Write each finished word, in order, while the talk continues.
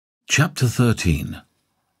Chapter 13.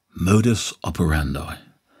 Modus operandi.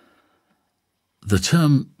 The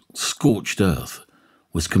term scorched earth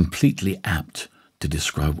was completely apt to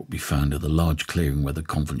describe what we found in the large clearing where the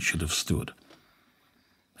convent should have stood.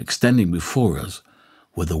 Extending before us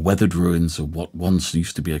were the weathered ruins of what once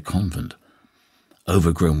used to be a convent,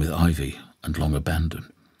 overgrown with ivy and long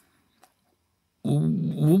abandoned.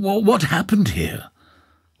 "What happened here?"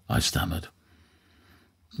 I stammered.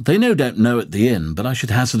 "They no doubt know at the inn, but I should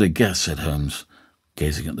hazard a guess," said Holmes,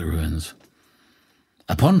 gazing at the ruins.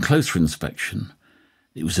 Upon closer inspection,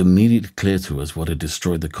 it was immediately clear to us what had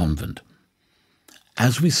destroyed the convent.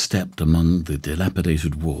 As we stepped among the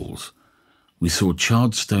dilapidated walls, we saw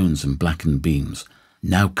charred stones and blackened beams,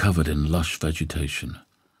 now covered in lush vegetation.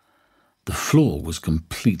 The floor was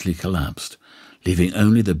completely collapsed, leaving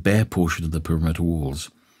only the bare portion of the perimeter walls.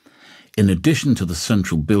 In addition to the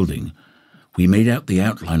central building, we made out the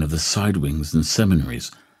outline of the side wings and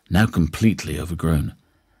seminaries, now completely overgrown.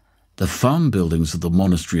 The farm buildings of the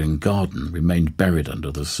monastery and garden remained buried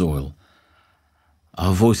under the soil.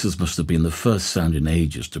 Our voices must have been the first sound in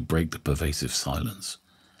ages to break the pervasive silence.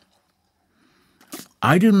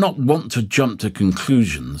 "I do not want to jump to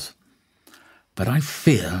conclusions, but I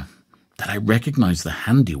fear that I recognize the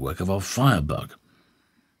handiwork of our firebug,"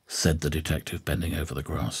 said the detective, bending over the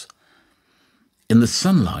grass. In the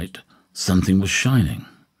sunlight, something was shining.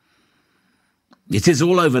 "It is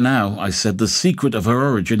all over now," I said. "The secret of her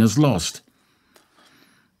origin is lost."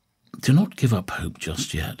 "Do not give up hope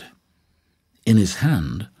just yet." In his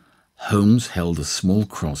hand, Holmes held a small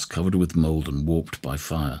cross covered with mould and warped by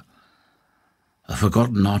fire. A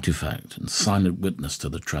forgotten artifact and silent witness to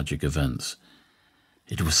the tragic events.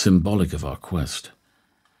 It was symbolic of our quest.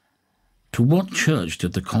 "To what church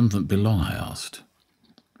did the convent belong?" I asked.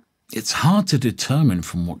 "It's hard to determine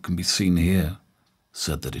from what can be seen here,"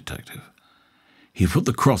 said the detective. He put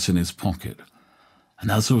the cross in his pocket, and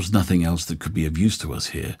as there was nothing else that could be of use to us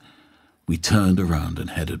here, we turned around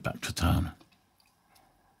and headed back to town.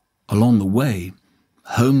 Along the way,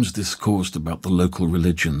 Holmes discoursed about the local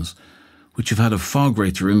religions, which have had a far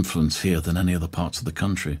greater influence here than any other parts of the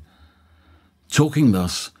country. Talking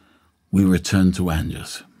thus, we returned to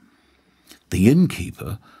Angus. The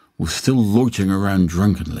innkeeper was still loitering around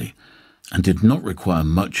drunkenly and did not require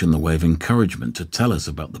much in the way of encouragement to tell us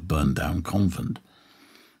about the burned-down convent.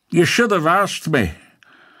 "You should have asked me.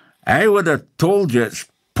 I would have told you it's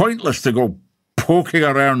pointless to go poking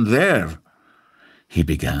around there," he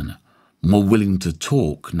began, more willing to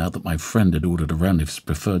talk now that my friend had ordered a round of his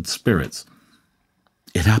preferred spirits.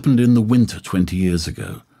 "It happened in the winter 20 years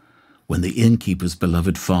ago, when the innkeeper's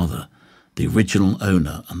beloved father, the original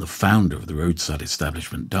owner and the founder of the roadside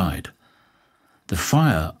establishment, died. The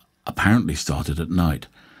fire apparently started at night,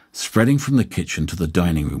 spreading from the kitchen to the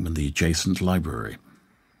dining room and the adjacent library.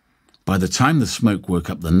 By the time the smoke woke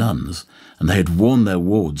up the nuns, and they had warned their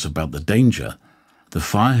wards about the danger, the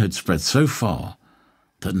fire had spread so far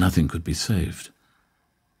that nothing could be saved.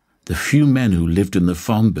 The few men who lived in the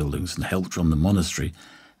farm buildings and helped run the monastery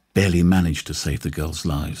barely managed to save the girls'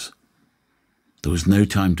 lives. There was no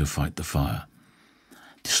time to fight the fire.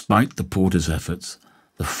 Despite the porter's efforts,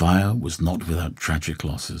 the fire was not without tragic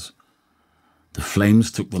losses. The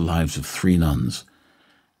flames took the lives of 3 nuns.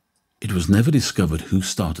 It was never discovered who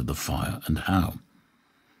started the fire and how.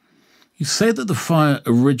 "You say that the fire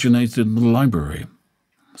originated in the library,"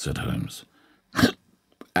 said Holmes.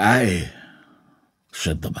 "Aye,"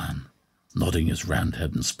 said the man, nodding his round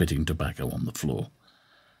head and spitting tobacco on the floor.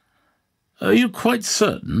 "Are you quite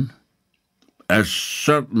certain?" "As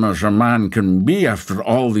certain as a man can be after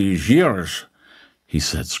all these years," he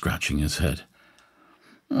said, scratching his head.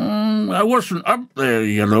 "I wasn't up there,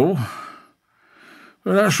 you know.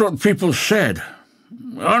 That's what people said.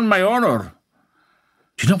 On my honour."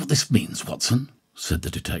 "Do you know what this means, Watson?" said the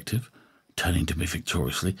detective, turning to me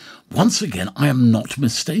victoriously. "Once again, I am not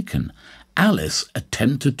mistaken. Alice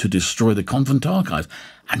attempted to destroy the convent archive,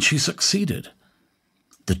 and she succeeded."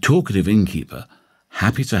 The talkative innkeeper,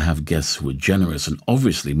 happy to have guests who were generous and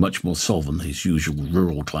obviously much more solvent than his usual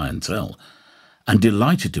rural clientele, and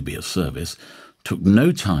delighted to be of service, took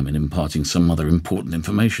no time in imparting some other important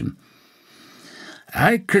information.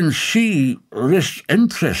 "I can see this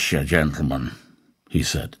interests you, gentlemen," he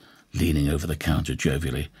said, leaning over the counter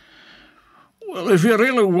jovially. "Well, if you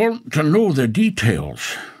really want to know the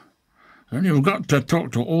details, then you've got to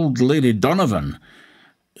talk to old Lady Donovan,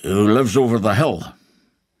 who lives over the hill."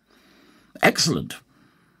 "Excellent.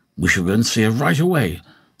 We shall go and see her right away,"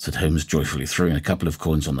 said Holmes joyfully, throwing a couple of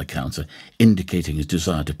coins on the counter, indicating his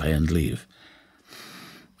desire to pay and leave.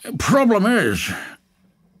 "Problem is,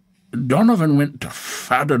 Donovan went to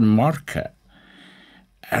Fadden Market,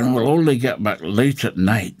 and we'll only get back late at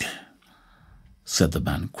night," said the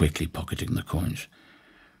man, quickly pocketing the coins.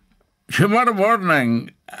 "Tomorrow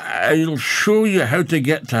morning I'll show you how to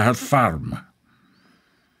get to her farm."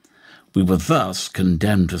 We were thus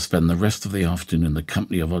condemned to spend the rest of the afternoon in the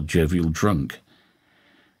company of our jovial drunk.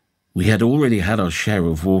 We had already had our share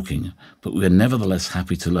of walking, but we were nevertheless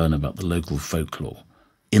happy to learn about the local folklore.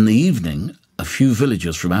 In the evening, a few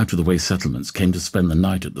villagers from out-of-the-way settlements came to spend the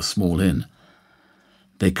night at the small inn.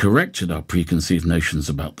 They corrected our preconceived notions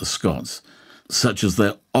about the Scots, such as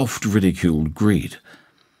their oft-ridiculed greed.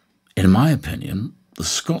 In my opinion, the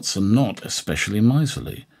Scots are not especially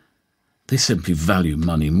miserly. They simply value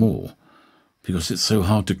money more, because it's so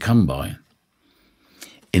hard to come by.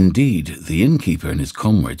 Indeed, the innkeeper and his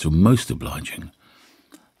comrades were most obliging.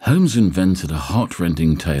 Holmes invented a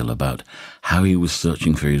heart-rending tale about how he was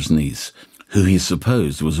searching for his niece, who he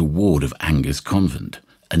supposed was a ward of Angus Convent,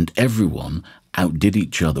 and everyone outdid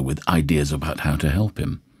each other with ideas about how to help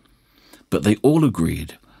him. But they all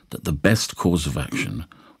agreed that the best course of action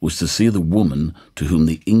was to see the woman to whom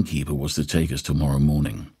the innkeeper was to take us tomorrow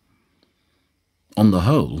morning. On the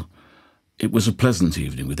whole, it was a pleasant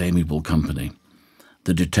evening with amiable company.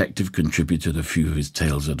 The detective contributed a few of his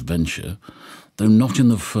tales of adventure, though not in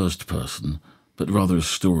the first person, but rather as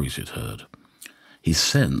stories he'd heard. He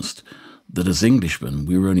sensed that as Englishmen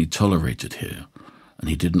we were only tolerated here, and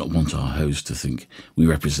he did not want our host to think we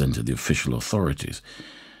represented the official authorities.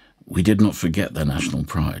 We did not forget their national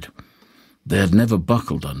pride. They had never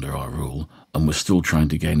buckled under our rule and were still trying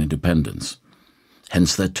to gain independence.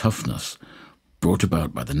 Hence their toughness, brought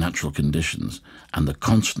about by the natural conditions and the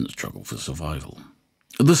constant struggle for survival.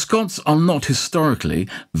 The Scots are not historically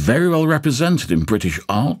very well represented in British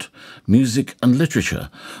art, music and literature,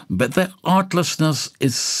 but their artlessness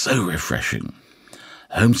is so refreshing.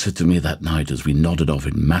 Holmes said to me that night as we nodded off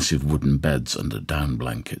in massive wooden beds under down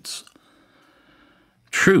blankets.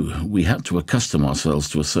 True, we had to accustom ourselves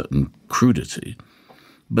to a certain crudity,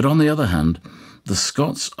 but on the other hand, the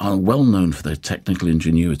Scots are well known for their technical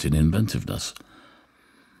ingenuity and inventiveness.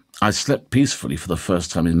 I slept peacefully for the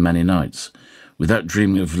first time in many nights, without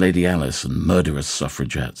dreaming of Lady Alice and murderous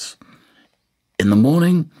suffragettes. In the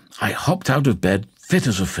morning, I hopped out of bed fit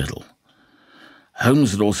as a fiddle.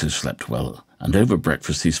 Holmes had also slept well, and over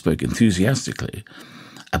breakfast he spoke enthusiastically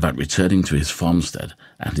about returning to his farmstead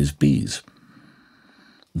and his bees.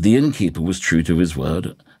 The innkeeper was true to his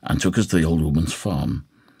word and took us to the old woman's farm.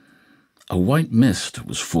 A white mist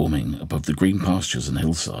was forming above the green pastures and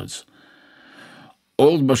hillsides.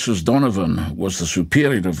 "Old Mrs. Donovan was the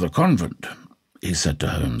superior of the convent," he said to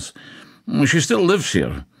Holmes. "She still lives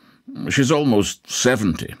here. She's almost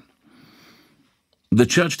 70. The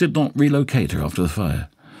church did not relocate her after the fire?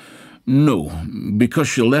 "No, because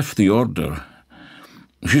she left the order.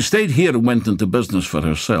 She stayed here and went into business for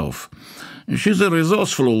herself. She's a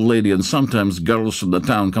resourceful old lady, and sometimes girls from the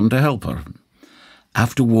town come to help her."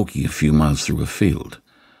 After walking a few miles through a field,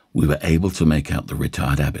 we were able to make out the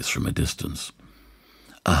retired abbess from a distance.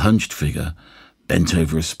 A hunched figure, bent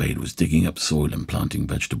over a spade, was digging up soil and planting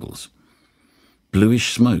vegetables.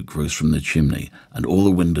 Bluish smoke rose from the chimney, and all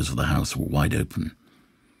the windows of the house were wide open.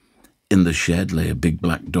 In the shed lay a big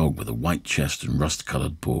black dog with a white chest and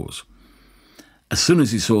rust-coloured paws. As soon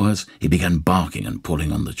as he saw us, he began barking and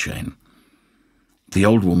pulling on the chain. The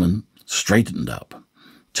old woman straightened up,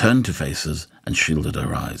 turned to face us, and shielded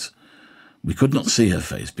her eyes. We could not see her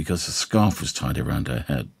face because a scarf was tied around her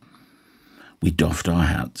head. We doffed our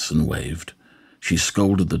hats and waved. She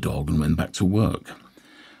scolded the dog and went back to work.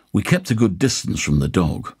 We kept a good distance from the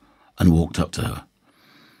dog and walked up to her.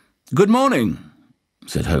 "Good morning,"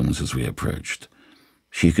 said Holmes as we approached.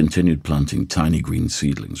 She continued planting tiny green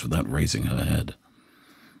seedlings without raising her head.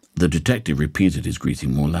 The detective repeated his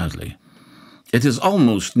greeting more loudly. "It is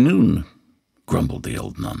almost noon," grumbled the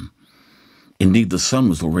old nun. Indeed, the sun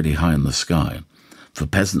was already high in the sky. For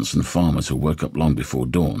peasants and farmers who woke up long before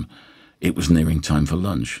dawn, it was nearing time for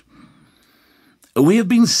lunch. "We have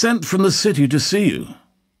been sent from the city to see you,"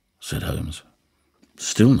 said Holmes.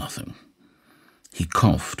 Still nothing. He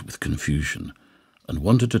coughed with confusion and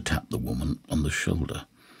wanted to tap the woman on the shoulder.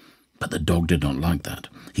 But the dog did not like that.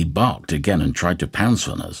 He barked again and tried to pounce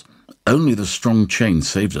on us. Only the strong chain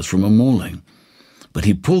saved us from a mauling. But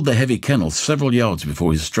he pulled the heavy kennel several yards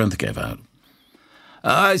before his strength gave out.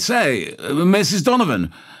 "I say, Mrs.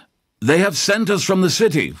 Donovan, they have sent us from the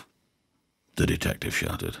city," the detective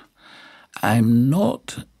shouted. "I'm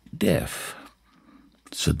not deaf,"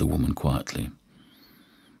 said the woman quietly.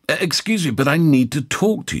 "Excuse me, but I need to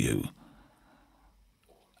talk to you."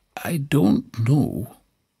 "I don't know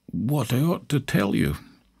what I ought to tell you."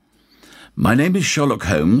 "My name is Sherlock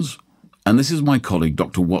Holmes, And this is my colleague,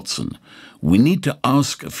 Dr. Watson. We need to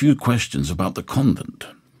ask a few questions about the convent.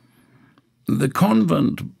 The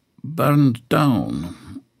convent burned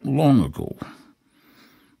down long ago,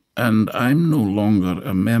 and I'm no longer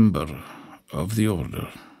a member of the order.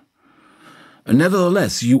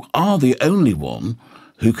 Nevertheless, you are the only one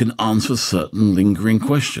who can answer certain lingering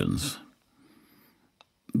questions.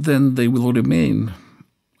 Then they will remain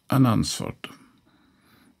unanswered.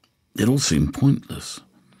 It all seemed pointless.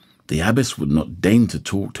 The abbess would not deign to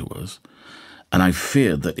talk to us, and I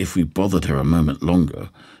feared that if we bothered her a moment longer,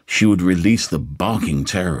 she would release the barking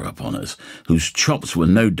terror upon us, whose chops were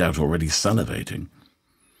no doubt already salivating.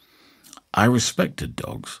 I respected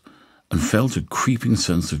dogs, and felt a creeping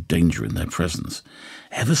sense of danger in their presence,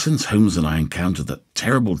 ever since Holmes and I encountered the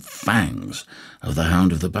terrible fangs of the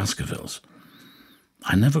Hound of the Baskervilles.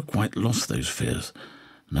 I never quite lost those fears,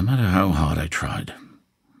 no matter how hard I tried.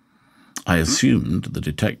 I assumed the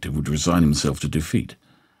detective would resign himself to defeat,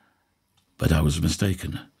 but I was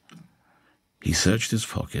mistaken. He searched his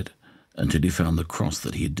pocket until he found the cross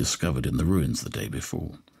that he had discovered in the ruins the day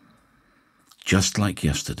before. Just like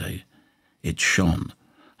yesterday, it shone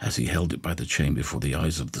as he held it by the chain before the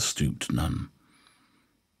eyes of the stooped nun.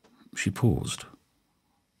 She paused,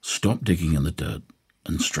 stopped digging in the dirt,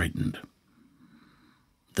 and straightened.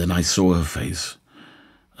 Then I saw her face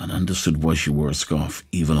and understood why she wore a scarf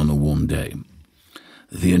even on a warm day.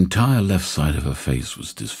 The entire left side of her face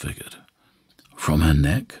was disfigured. From her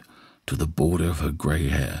neck to the border of her grey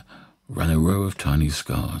hair ran a row of tiny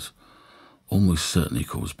scars, almost certainly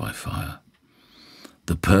caused by fire.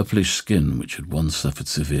 The purplish skin, which had once suffered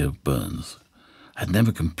severe burns, had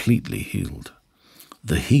never completely healed.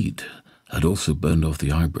 The heat had also burned off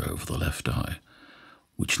the eyebrow of the left eye,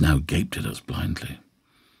 which now gaped at us blindly.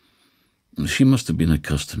 She must have been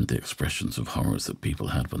accustomed to the expressions of horrors that people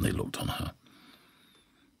had when they looked on her.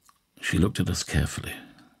 She looked at us carefully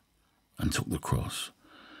and took the cross.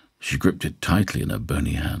 She gripped it tightly in her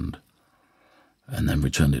bony hand and then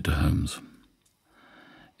returned it to Holmes.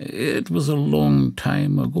 "It was a long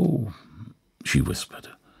time ago," she whispered.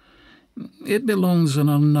 "It belongs in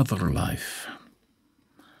another life."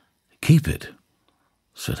 "Keep it,"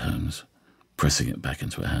 said Holmes, pressing it back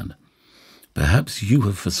into her hand. "Perhaps you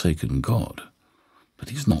have forsaken God, but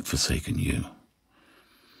he's not forsaken you."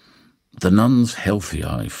 The nun's healthy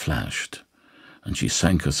eye flashed, and she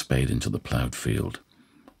sank her spade into the ploughed field.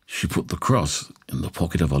 She put the cross in the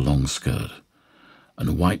pocket of her long skirt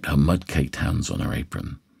and wiped her mud-caked hands on her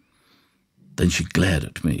apron. Then she glared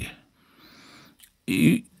at me.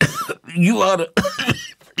 You are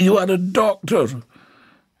a doctor,"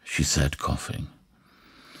 she said, coughing.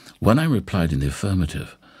 When I replied in the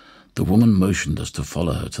affirmative, the woman motioned us to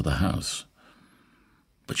follow her to the house.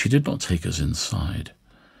 But she did not take us inside.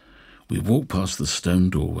 We walked past the stone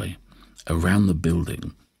doorway, around the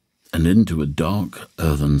building, and into a dark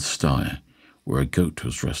earthen sty where a goat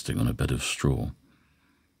was resting on a bed of straw.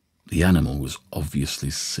 The animal was obviously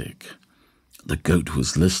sick. The goat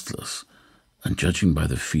was listless, and judging by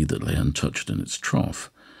the feed that lay untouched in its trough,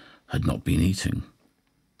 had not been eating.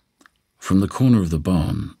 From the corner of the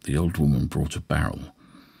barn, the old woman brought a barrel,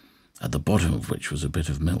 at the bottom of which was a bit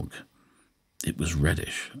of milk. It was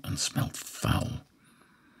reddish and smelt foul.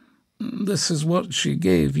 "This is what she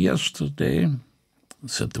gave yesterday,"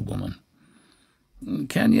 said the woman.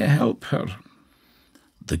 "Can you help her?"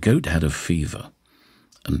 The goat had a fever,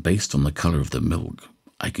 and based on the colour of the milk,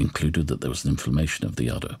 I concluded that there was an inflammation of the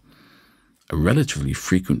udder, a relatively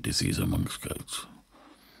frequent disease amongst goats.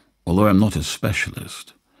 Although I'm not a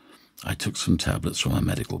specialist, I took some tablets from my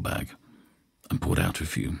medical bag and poured out a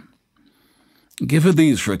few. "Give her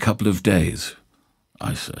these for a couple of days,"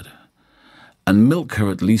 I said, "and milk her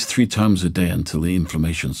at least 3 times a day until the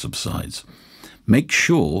inflammation subsides. Make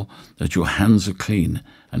sure that your hands are clean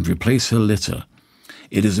and replace her litter.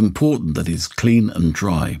 It is important that it is clean and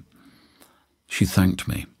dry." She thanked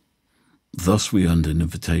me. Thus we earned an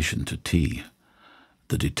invitation to tea.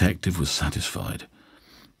 The detective was satisfied.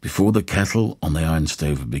 Before the kettle on the iron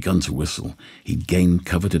stove had begun to whistle, he'd gained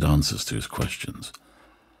coveted answers to his questions.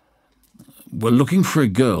 "We're looking for a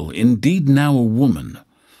girl, indeed now a woman,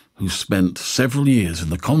 who spent several years in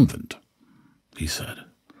the convent," he said.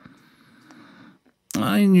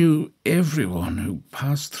 "I knew everyone who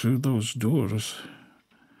passed through those doors.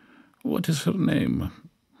 What is her name?"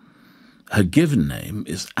 "Her given name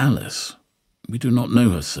is Alice. We do not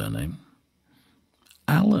know her surname."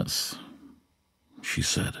 "Alice," she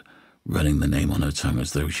said, running the name on her tongue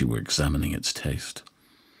as though she were examining its taste.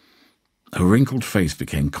 Her wrinkled face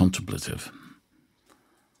became contemplative.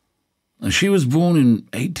 "She was born in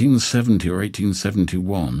 1870 or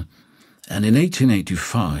 1871, and in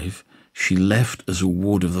 1885 She left as a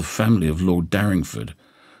ward of the family of Lord Darringford,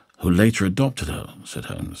 who later adopted her, said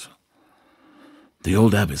Holmes. The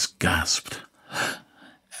old abbess gasped.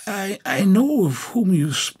 I know of whom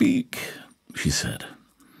you speak, she said,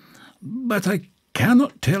 but I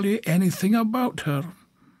cannot tell you anything about her.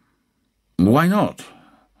 Why not?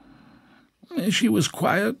 She was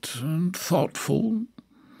quiet and thoughtful.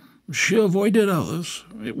 She avoided others.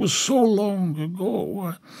 It was so long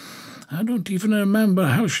ago. I don't even remember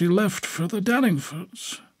how she left for the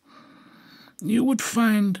Darringfords. You would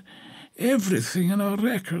find everything in our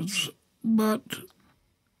records, but...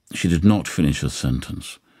 She did not finish her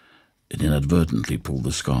sentence. It inadvertently pulled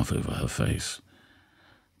the scarf over her face.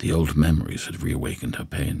 The old memories had reawakened her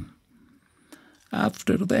pain.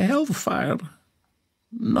 After the hellfire,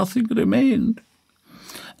 nothing remained.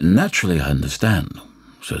 Naturally, I understand,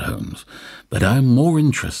 said Holmes, but I am more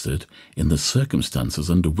interested in the circumstances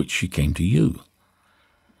under which she came to you.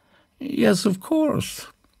 Yes, of course.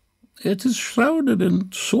 It is shrouded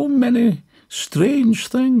in so many strange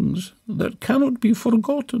things that cannot be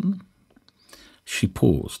forgotten. She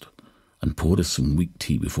paused and poured us some weak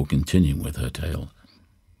tea before continuing with her tale.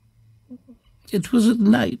 It was at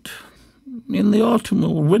night, in the autumn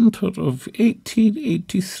or winter of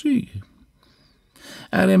 1883.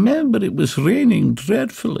 I remember it was raining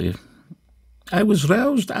dreadfully. I was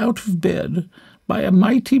roused out of bed by a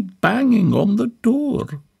mighty banging on the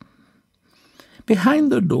door.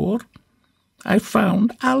 Behind the door, I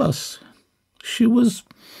found Alice. She was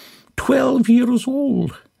 12 years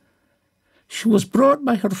old. She was brought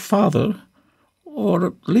by her father, or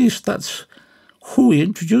at least that's who he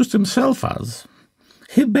introduced himself as.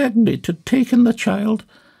 He begged me to take in the child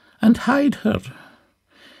and hide her.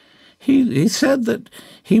 He said that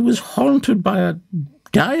he was haunted by a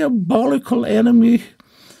diabolical enemy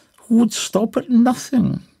who would stop at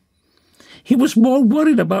nothing. He was more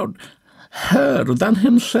worried about her than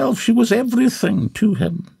himself. She was everything to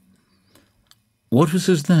him. What was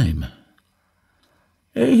his name?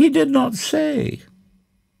 He did not say.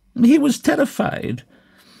 He was terrified.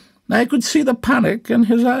 I could see the panic in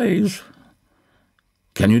his eyes.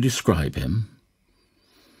 Can you describe him?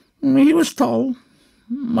 He was tall,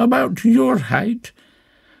 about your height,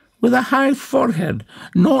 with a high forehead,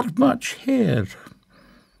 not much hair,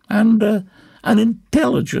 and an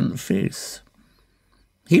intelligent face.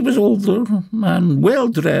 He was older and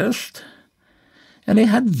well-dressed, and he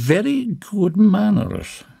had very good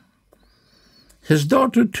manners. His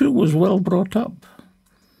daughter, too, was well brought up.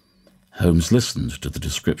 Holmes listened to the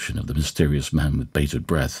description of the mysterious man with bated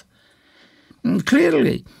breath.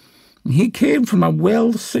 Clearly, he came from a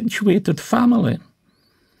well-situated family.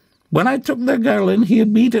 When I took the girl in, he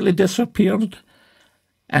immediately disappeared,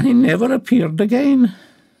 and he never appeared again.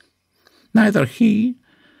 Neither he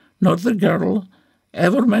nor the girl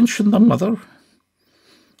ever mentioned the mother.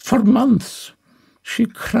 For months, she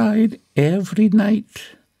cried every night.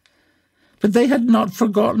 But they had not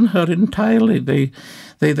forgotten her entirely.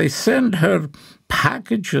 They sent her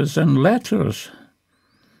packages and letters.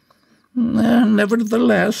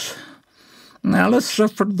 Nevertheless, Alice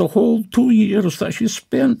suffered the whole 2 years that she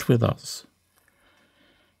spent with us.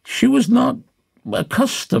 She was not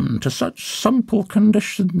accustomed to such simple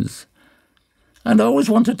conditions, and always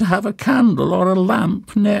wanted to have a candle or a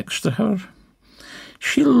lamp next to her.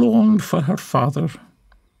 She longed for her father.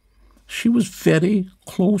 She was very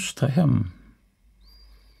close to him.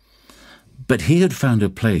 But he had found a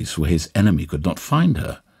place where his enemy could not find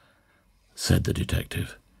her, said the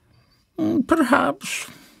detective. Perhaps.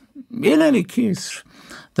 In any case,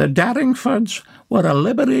 the Darringfords were a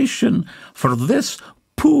liberation for this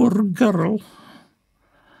poor girl.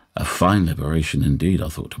 A fine liberation indeed, I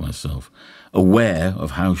thought to myself, aware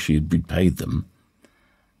of how she had repaid them.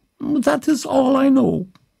 That is all I know,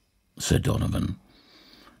 said Donovan.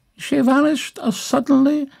 She vanished as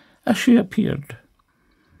suddenly as she appeared.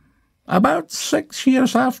 About 6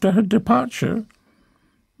 years after her departure,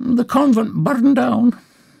 the convent burned down.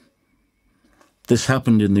 This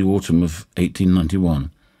happened in the autumn of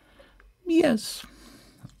 1891? Yes.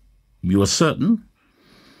 You are certain?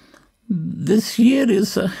 This year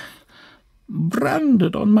is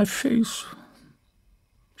branded on my face,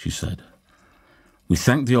 she said. We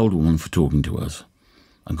thanked the old woman for talking to us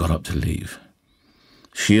and got up to leave.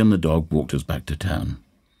 She and the dog walked us back to town.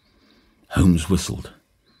 Holmes whistled.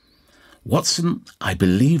 Watson, I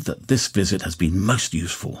believe that this visit has been most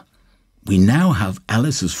useful. We now have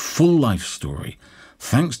Alice's full life story,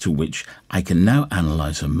 thanks to which I can now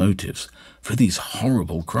analyse her motives for these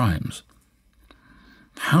horrible crimes.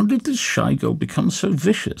 How did this shy girl become so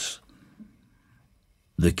vicious?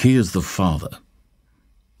 The key is the father,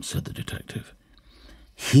 said the detective.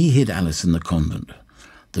 He hid Alice in the convent.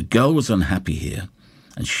 The girl was unhappy here,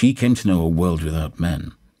 and she came to know a world without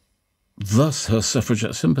men. Thus her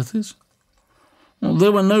suffragette sympathies? Well, they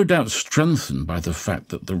were no doubt strengthened by the fact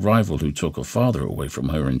that the rival who took her father away from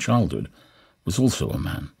her in childhood was also a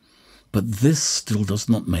man. But this still does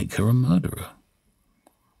not make her a murderer.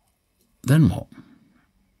 Then what?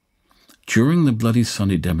 During the Bloody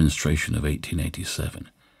Sunday demonstration of 1887,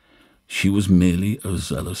 she was merely a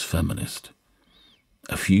zealous feminist.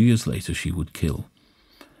 A few years later, she would kill.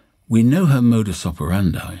 We know her modus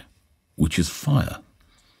operandi, which is fire.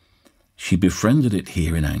 She befriended it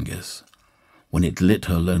here in Angus, when it lit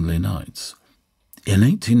her lonely nights. In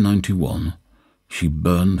 1891, she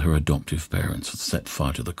burned her adoptive parents and set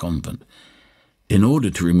fire to the convent in order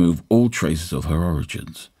to remove all traces of her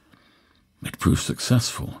origins. It proved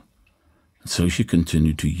successful, and so she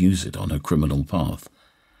continued to use it on her criminal path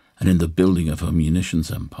and in the building of her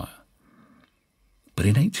munitions empire. But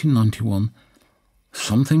in 1891,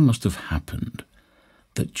 something must have happened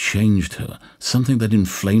that changed her, something that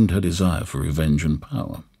inflamed her desire for revenge and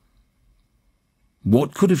power.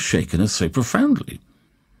 What could have shaken her so profoundly?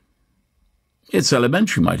 "It's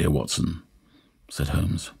elementary, my dear Watson," said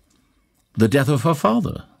Holmes. "The death of her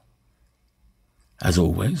father." As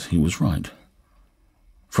always, he was right.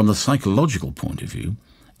 From the psychological point of view,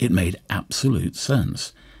 it made absolute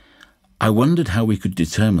sense. I wondered how we could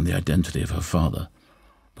determine the identity of her father,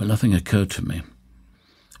 but nothing occurred to me.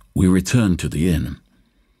 We returned to the inn,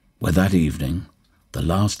 where that evening the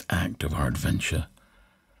last act of our adventure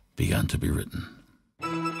began to be written.